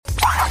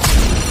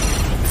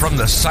From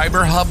the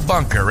Cyber Hub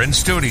bunker and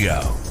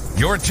studio,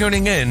 you're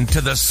tuning in to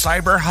the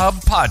Cyber Hub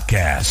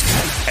podcast.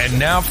 And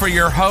now for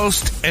your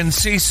host and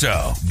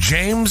CISO,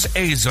 James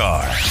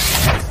Azar.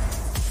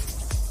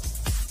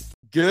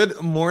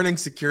 Good morning,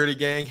 security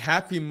gang.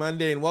 Happy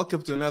Monday and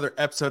welcome to another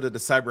episode of the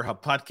Cyber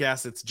Hub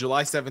podcast. It's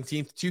July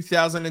 17th,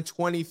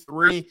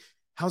 2023.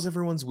 How's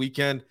everyone's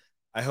weekend?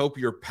 I hope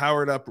you're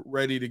powered up,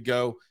 ready to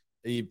go.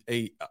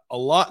 A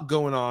lot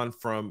going on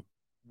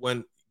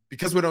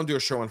because we don't do a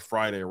show on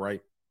Friday,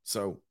 right?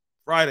 So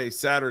Friday,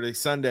 Saturday,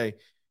 Sunday,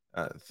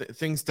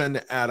 things tend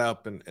to add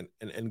up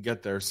and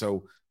get there.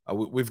 So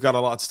we've got a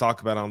lot to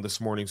talk about on this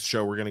morning's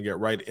show. We're going to get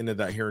right into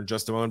that here in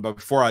just a moment. But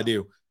before I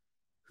do,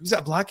 who's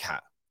at Black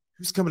Hat?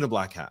 Who's coming to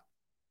Black Hat?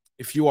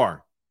 If you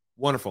are,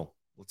 wonderful.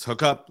 Let's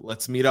hook up.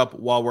 Let's meet up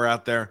while we're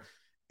out there.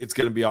 It's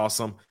going to be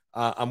awesome.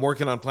 I'm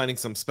working on planning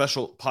some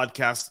special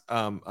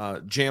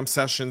podcast jam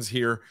sessions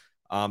here.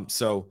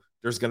 So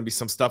there's going to be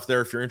some stuff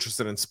there. If you're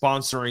interested in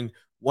sponsoring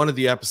one of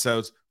the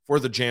episodes for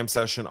the jam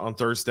session on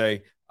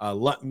Thursday,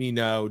 let me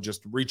know.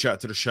 Just reach out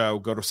to the show.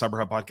 Go to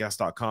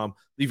cyberhubpodcast.com.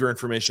 Leave your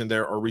information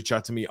there or reach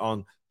out to me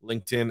on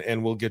LinkedIn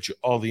and we'll get you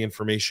all the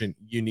information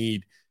you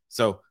need.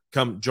 So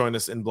come join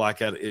us in Black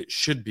Hat. It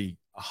should be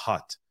a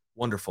hot,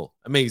 wonderful,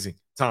 amazing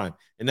time.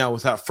 And now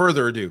without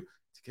further ado,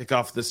 to kick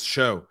off this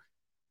show,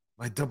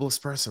 my double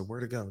espresso.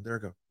 Where'd it go? There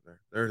it go.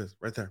 There it is.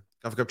 Right there.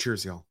 Coffee cup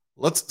cheers, y'all.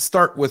 Let's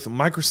start with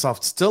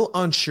Microsoft still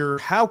unsure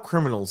how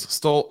criminals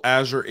stole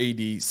Azure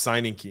AD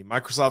signing key.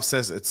 Microsoft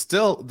says it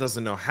still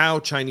doesn't know how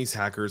Chinese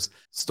hackers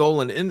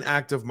stole an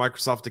inactive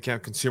Microsoft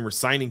account consumer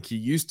signing key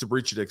used to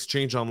breach the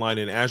Exchange Online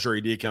and Azure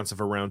AD accounts of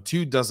around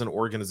 24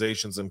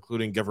 organizations,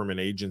 including government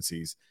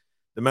agencies.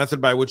 The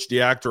method by which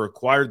the actor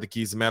acquired the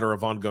key is a matter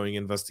of ongoing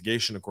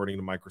investigation, according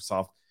to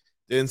Microsoft.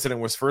 The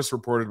incident was first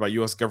reported by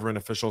U.S. government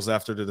officials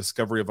after the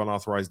discovery of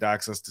unauthorized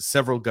access to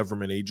several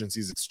government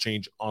agencies'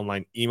 Exchange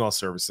Online email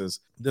services.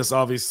 This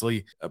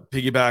obviously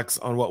piggybacks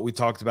on what we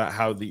talked about,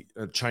 how the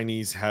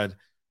Chinese had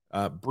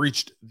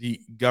breached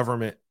the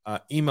government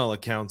email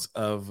accounts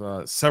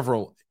of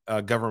several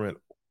government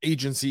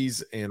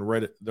agencies and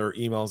read their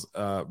emails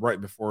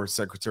right before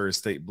Secretary of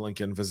State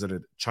Blinken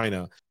visited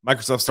China.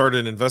 Microsoft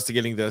started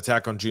investigating the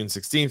attack on June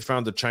 16th,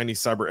 found the Chinese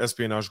cyber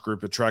espionage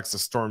group that tracks the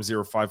Storm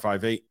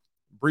 0558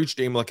 breached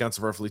email accounts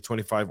of roughly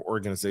 25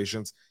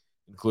 organizations,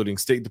 including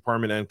State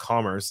Department and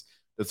Commerce.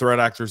 The threat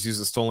actors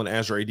used a stolen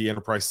Azure AD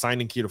Enterprise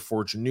signing key to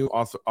forge new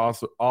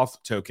auth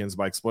tokens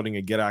by exploiting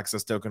a get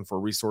access token for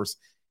resource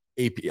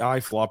API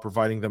flaw,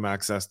 providing them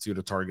access to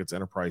the target's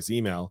enterprise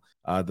email.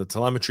 The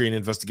telemetry and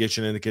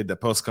investigation indicated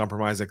that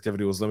post-compromise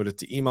activity was limited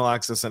to email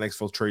access and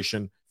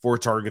exfiltration for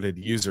targeted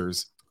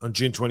users. On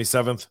June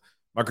 27th,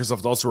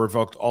 Microsoft also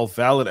revoked all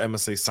valid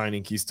MSA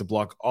signing keys to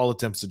block all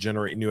attempts to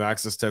generate new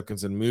access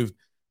tokens and moved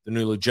the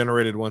newly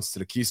generated ones to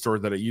the key store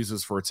that it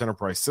uses for its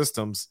enterprise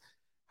systems.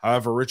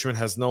 However, Richmond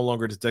has no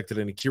longer detected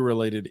any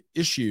key-related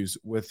issues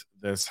with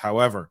this.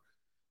 However,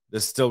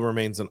 this still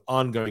remains an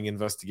ongoing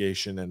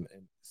investigation and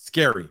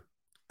scary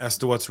as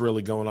to what's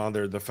really going on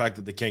there, the fact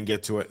that they can't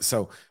get to it.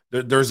 So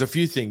there's a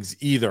few things.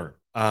 Either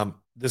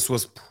this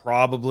was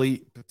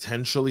probably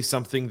potentially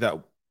something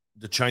that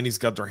the Chinese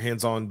got their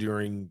hands on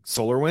during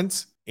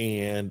SolarWinds,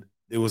 and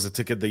it was a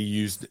ticket they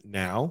used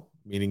now,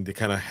 meaning they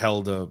kind of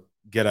held a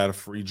get out of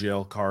free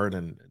jail card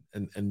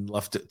and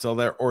left it till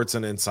there, or it's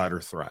an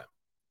insider threat,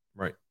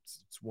 right?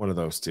 It's one of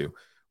those two,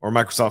 or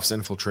Microsoft's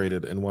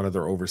infiltrated in one of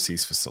their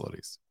overseas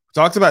facilities.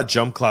 We talked about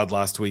JumpCloud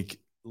last week,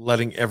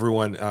 letting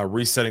everyone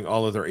resetting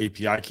all of their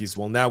API keys.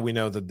 Well, now we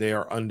know that they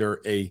are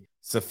under a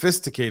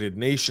sophisticated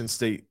nation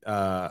state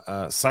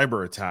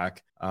cyber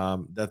attack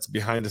that's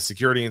behind a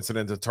security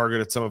incident that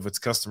targeted some of its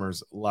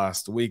customers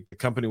last week. The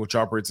company, which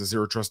operates a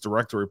zero trust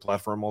directory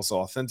platform, also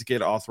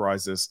authenticates,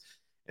 authorizes,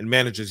 and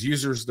manages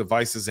users,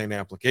 devices, and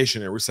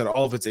application. It reset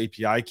all of its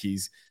API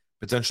keys,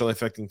 potentially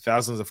affecting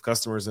thousands of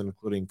customers,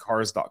 including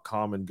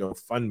Cars.com and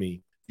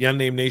GoFundMe. The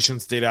unnamed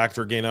nation-state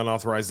actor gained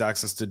unauthorized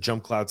access to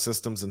JumpCloud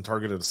systems and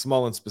targeted a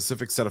small and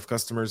specific set of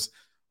customers.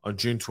 On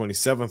June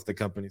 27th, the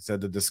company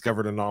said it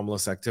discovered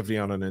anomalous activity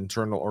on an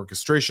internal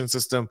orchestration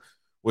system,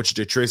 which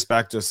they traced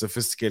back to a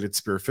sophisticated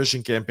spear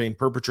phishing campaign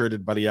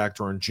perpetrated by the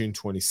actor on June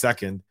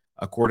 22nd,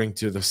 according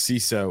to the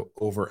CISO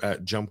over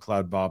at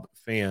JumpCloud, Bob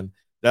Fan.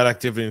 That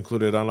activity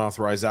included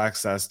unauthorized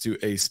access to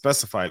a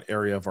specified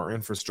area of our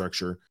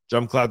infrastructure.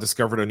 JumpCloud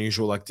discovered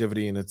unusual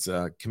activity in its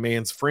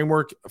commands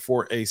framework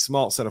for a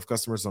small set of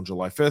customers on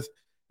July 5th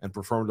and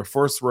performed a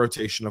forced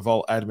rotation of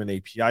all admin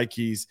API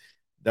keys.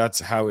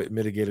 That's how it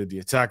mitigated the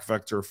attack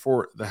vector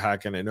for the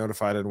hack, and it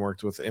notified and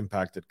worked with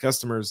impacted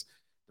customers.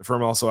 The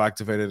firm also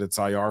activated its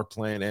IR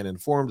plan and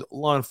informed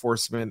law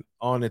enforcement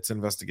on its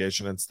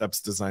investigation and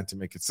steps designed to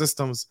make its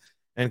systems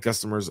and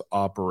customers'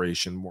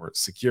 operation more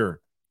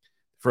secure.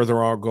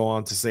 Further, I'll go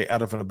on to say,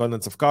 out of an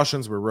abundance of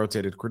cautions, we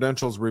rotated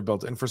credentials,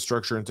 rebuilt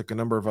infrastructure, and took a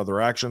number of other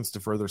actions to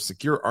further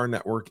secure our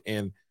network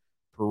and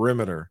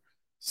perimeter.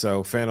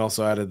 So Fan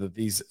also added that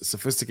these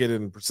sophisticated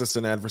and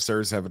persistent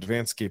adversaries have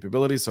advanced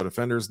capabilities, so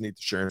defenders need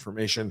to share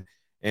information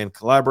and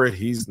collaborate.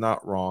 He's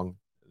not wrong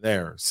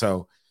there.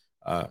 So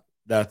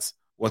that's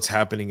what's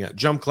happening at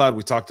JumpCloud.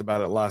 We talked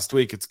about it last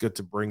week. It's good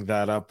to bring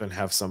that up and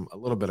have a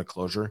little bit of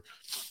closure.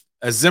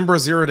 As Zimbra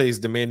Zeroday is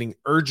demanding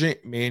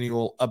urgent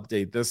manual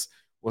update. This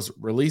was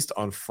released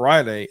on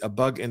Friday. A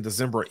bug in the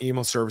Zimbra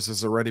email service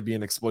is already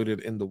being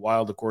exploited in the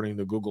wild, according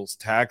to Google's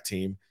tag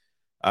team.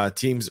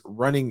 Teams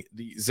running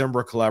the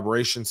Zimbra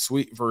collaboration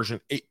suite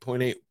version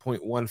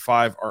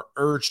 8.8.15 are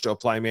urged to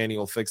apply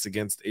manual fix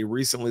against a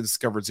recently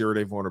discovered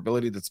zero-day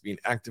vulnerability that's being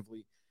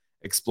actively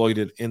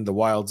exploited in the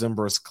wild.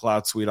 Zimbra's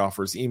cloud suite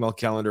offers email,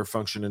 calendar,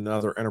 function, and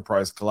other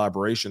enterprise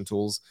collaboration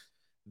tools.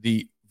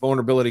 The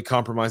vulnerability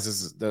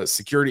compromises the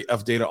security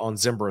of data on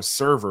Zimbra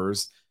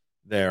servers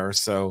there,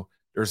 so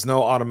there's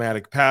no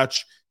automatic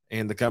patch,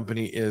 and the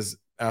company is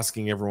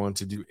asking everyone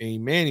to do a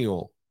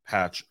manual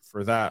patch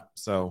for that.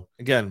 So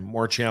again,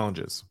 more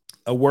challenges.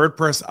 A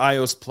WordPress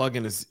iOS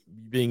plugin is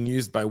being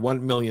used by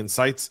 1 million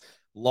sites,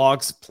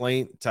 logs,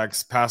 plain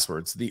text,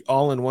 passwords. The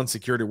all-in-one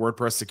security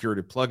WordPress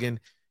security plugin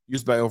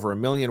used by over 1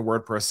 million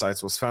WordPress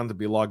sites was found to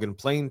be login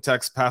plain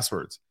text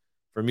passwords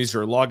from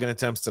user login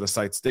attempts to the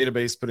site's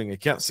database, putting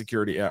account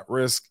security at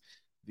risk.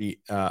 The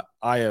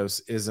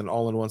iOS is an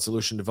all-in-one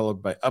solution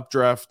developed by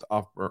Updraft,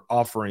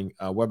 offering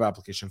web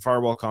application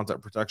firewall,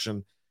 content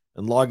protection,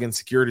 and login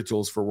security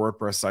tools for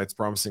WordPress sites,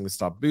 promising to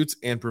stop boots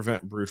and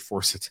prevent brute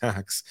force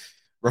attacks.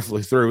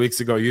 Roughly 3 weeks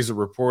ago, a user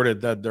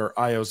reported that their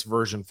iOS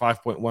version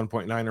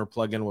 5.1.9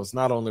 plugin was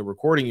not only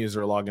recording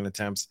user login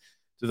attempts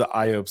to the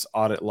iOS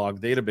audit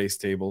log database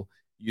table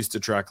used to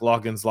track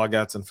logins,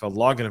 logouts, and failed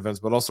login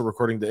events, but also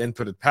recording the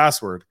inputted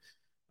password.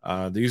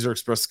 The user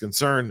expressed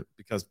concern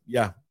because,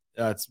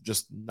 that's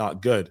just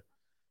not good.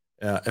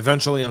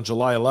 Eventually, on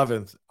July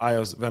 11th,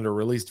 iOS vendor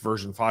released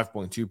version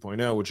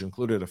 5.2.0, which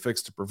included a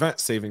fix to prevent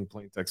saving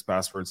plain text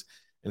passwords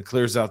and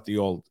clears out the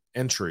old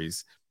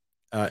entries.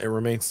 It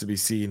remains to be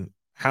seen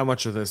how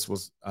much of this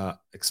was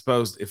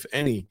exposed, if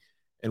any,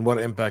 and what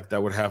impact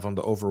that would have on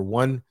the over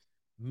 1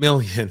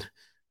 million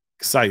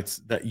sites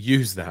that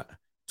use that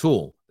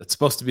tool. That's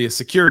supposed to be a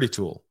security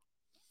tool.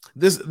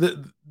 This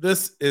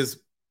is,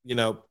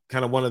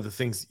 kind of one of the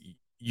things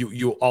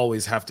you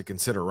always have to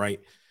consider, right?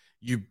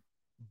 You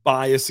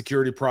buy a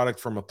security product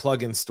from a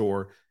plugin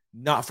store,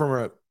 not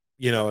from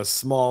a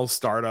small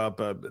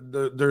startup.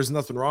 There's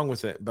nothing wrong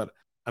with it, but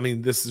I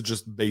mean, this is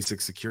just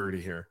basic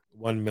security here.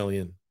 1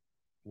 million.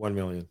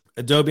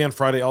 Adobe on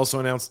Friday also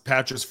announced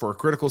patches for a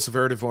critical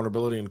severity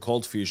vulnerability in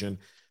Cold Fusion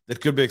that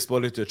could be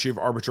exploited to achieve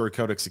arbitrary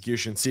code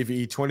execution.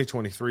 CVE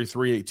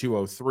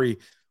 2023-38203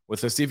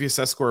 with a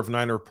CVSS score of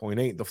 9 or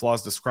 0.8. The flaw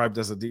is described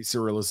as a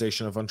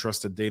deserialization of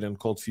untrusted data in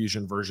Cold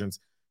Fusion versions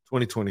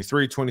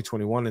 2023,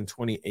 2021, and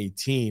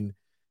 2018.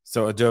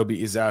 So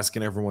Adobe is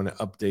asking everyone to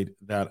update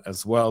that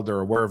as well. They're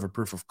aware of a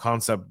proof of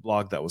concept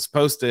blog that was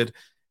posted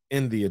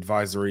in the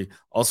advisory.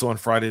 Also on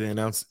Friday, they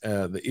announced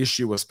the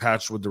issue was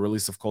patched with the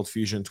release of Cold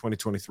Fusion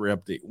 2023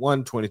 Update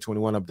 1,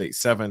 2021 Update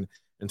 7,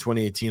 and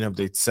 2018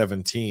 Update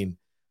 17.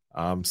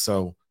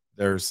 So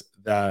there's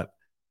that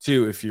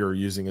too if you're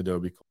using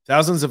Adobe.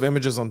 Thousands of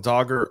images on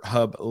Docker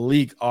Hub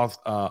leak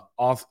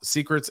auth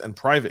secrets and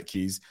private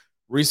keys.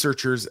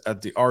 Researchers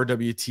at the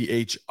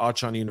RWTH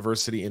Aachen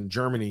University in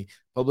Germany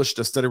published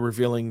a study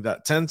revealing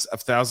that tens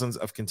of thousands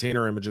of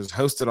container images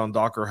hosted on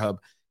Docker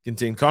Hub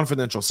contain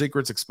confidential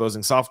secrets,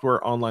 exposing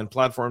software, online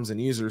platforms,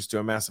 and users to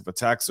a massive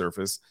attack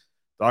surface.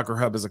 Docker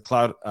Hub is a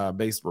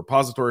cloud-based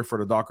repository for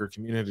the Docker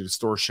community to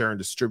store, share, and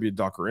distribute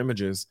Docker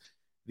images.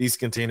 These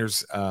container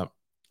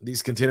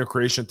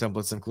creation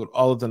templates include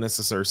all of the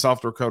necessary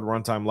software code,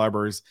 runtime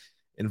libraries,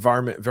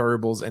 environment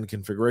variables, and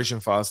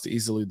configuration files to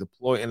easily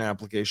deploy an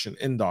application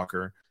in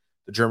Docker.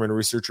 The German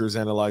researchers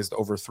analyzed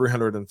over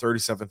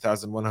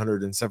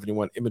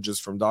 337,171 images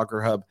from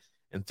Docker Hub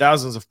and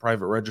thousands of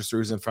private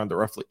registries and found that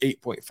roughly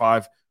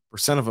 8.5%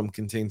 of them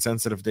contain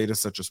sensitive data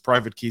such as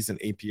private keys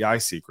and API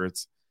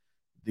secrets.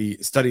 The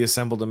study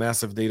assembled a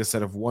massive data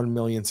set of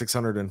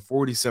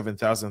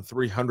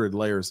 1,647,300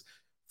 layers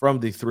from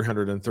the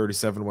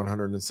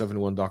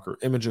 337,171 Docker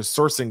images,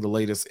 sourcing the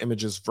latest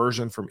images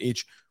version from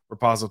each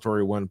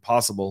repository when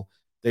possible.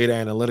 Data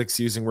analytics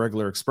using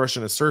regular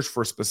expression has searched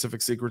for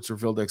specific secrets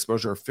revealed the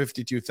exposure of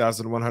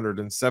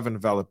 52,107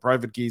 valid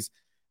private keys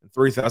and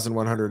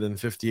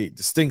 3,158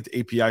 distinct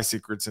API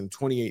secrets and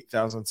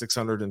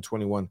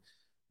 28,621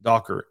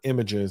 Docker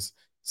images.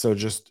 So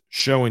just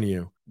showing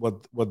you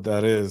what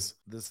that is.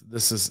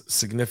 This is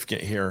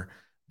significant here.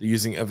 The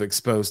using of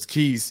exposed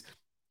keys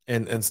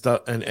and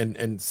stuff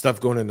and stuff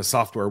going into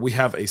software. We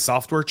have a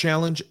software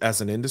challenge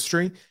as an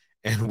industry,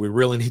 and we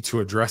really need to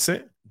address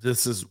it.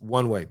 This is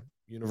one way.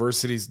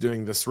 Universities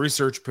doing this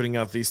research, putting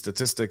out these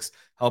statistics,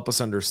 help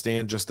us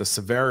understand just the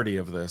severity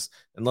of this,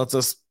 and lets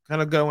us kind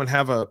of go and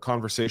have a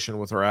conversation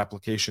with our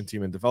application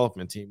team and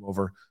development team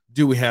over,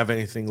 do we have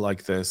anything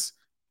like this?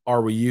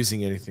 Are we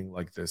using anything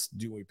like this?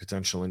 Do we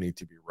potentially need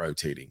to be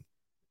rotating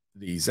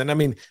these? And I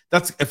mean,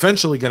 that's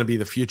eventually going to be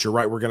the future,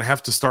 right? We're going to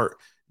have to start.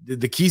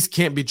 The keys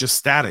can't be just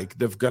static.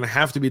 They're going to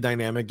have to be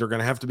dynamic. They're going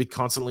to have to be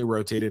constantly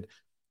rotated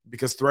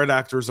because threat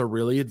actors are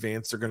really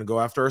advanced. They're going to go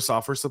after our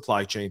software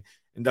supply chain,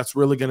 and that's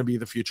really going to be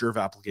the future of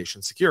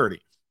application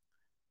security.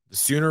 The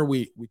sooner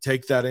we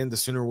take that in, the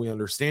sooner we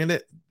understand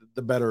it,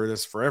 the better it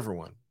is for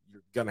everyone.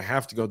 You're going to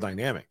have to go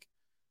dynamic.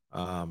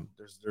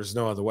 There's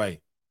no other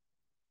way.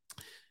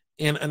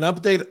 And an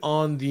update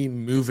on the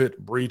MOVEit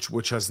breach,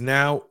 which has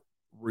now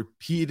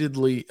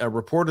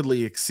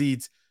reportedly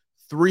exceeds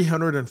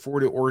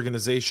 340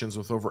 organizations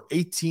with over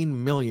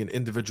 18 million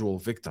individual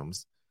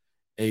victims.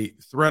 A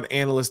threat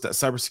analyst at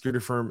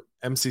cybersecurity firm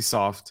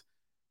MCSoft,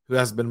 who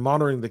has been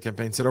monitoring the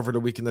campaign, said over the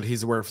weekend that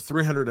he's aware of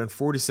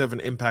 347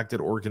 impacted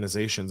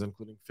organizations,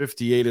 including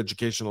 58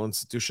 educational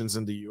institutions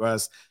in the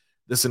U.S.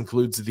 This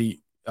includes the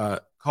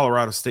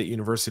Colorado State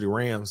University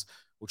Rams,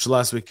 which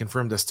last week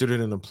confirmed that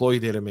student and employee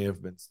data may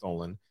have been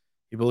stolen.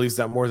 He believes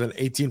that more than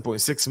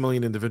 18.6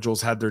 million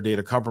individuals had their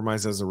data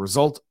compromised as a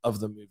result of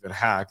the MOVEit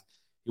hack.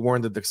 He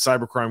warned that the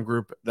cybercrime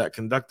group that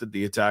conducted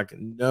the attack,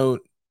 known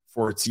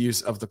for its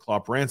use of the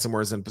Clop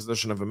ransomware, is in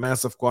possession of a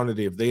massive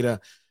quantity of data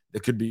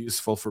that could be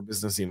useful for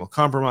business email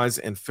compromise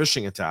and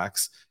phishing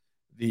attacks.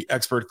 The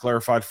expert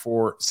clarified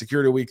for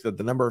Security Week that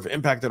the number of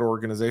impacted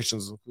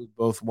organizations include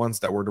both ones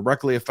that were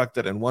directly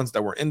affected and ones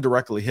that were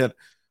indirectly hit.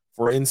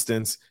 For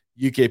instance,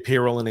 UK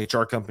payroll and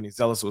HR company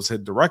Zealous was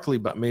hit directly,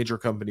 but major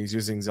companies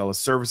using Zealous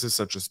services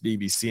such as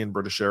BBC and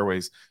British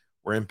Airways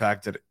were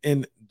impacted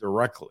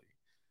indirectly.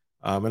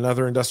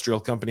 Another industrial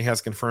company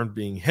has confirmed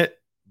being hit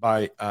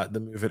by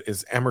the MOVEit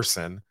is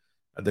Emerson.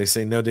 They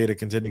say no data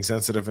containing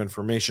sensitive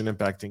information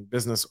impacting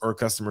business or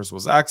customers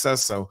was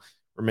accessed, so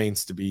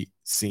remains to be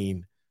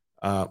seen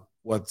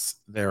what's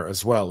there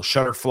as well.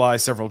 Shutterfly,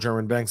 several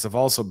German banks have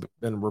also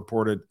been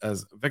reported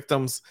as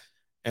victims,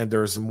 and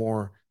there's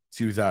more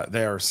to that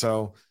there.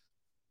 So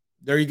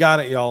there you got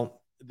it,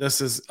 y'all.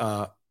 This is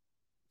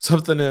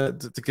something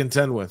to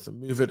contend with.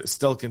 MOVEit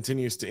still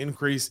continues to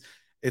increase.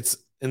 It's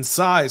in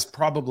size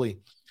probably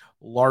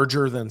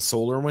larger than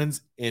SolarWinds.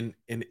 In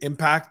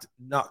impact,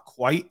 not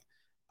quite.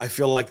 I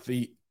feel like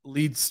the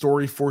lead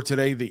story for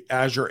today, the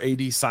Azure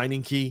AD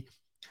signing key,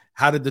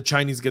 how did the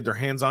Chinese get their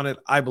hands on it?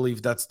 I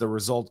believe that's the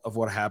result of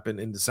what happened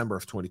in December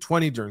of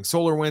 2020 during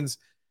SolarWinds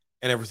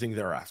and everything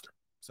thereafter.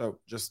 So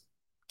just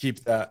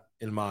keep that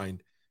in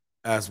mind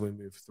as we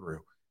move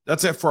through.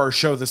 That's it for our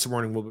show this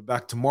morning. We'll be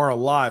back tomorrow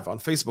live on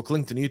Facebook,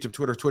 LinkedIn, YouTube,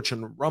 Twitter, Twitch,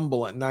 and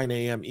Rumble at 9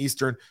 a.m.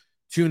 Eastern.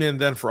 Tune in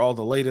then for all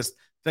the latest.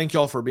 Thank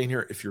you all for being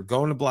here. If you're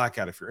going to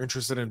Blackout, if you're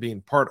interested in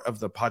being part of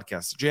the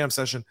podcast jam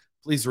session,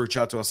 please reach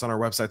out to us on our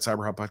website,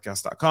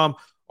 cyberhubpodcast.com,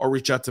 or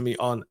reach out to me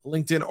on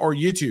LinkedIn or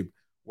YouTube,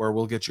 where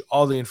we'll get you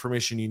all the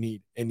information you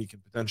need, and you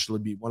can potentially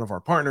be one of our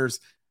partners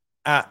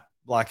at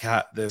Black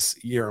Hat this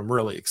year. I'm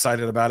really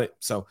excited about it.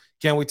 So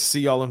can't wait to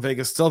see y'all in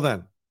Vegas. Till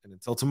then, and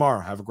until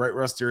tomorrow, have a great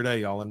rest of your day,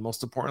 y'all. And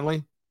most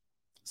importantly,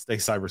 stay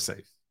cyber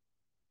safe.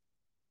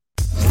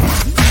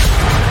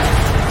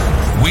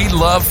 We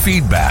love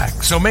feedback,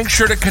 so make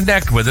sure to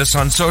connect with us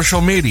on social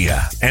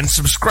media and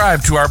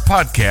subscribe to our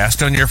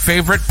podcast on your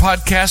favorite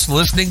podcast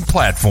listening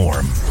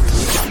platform.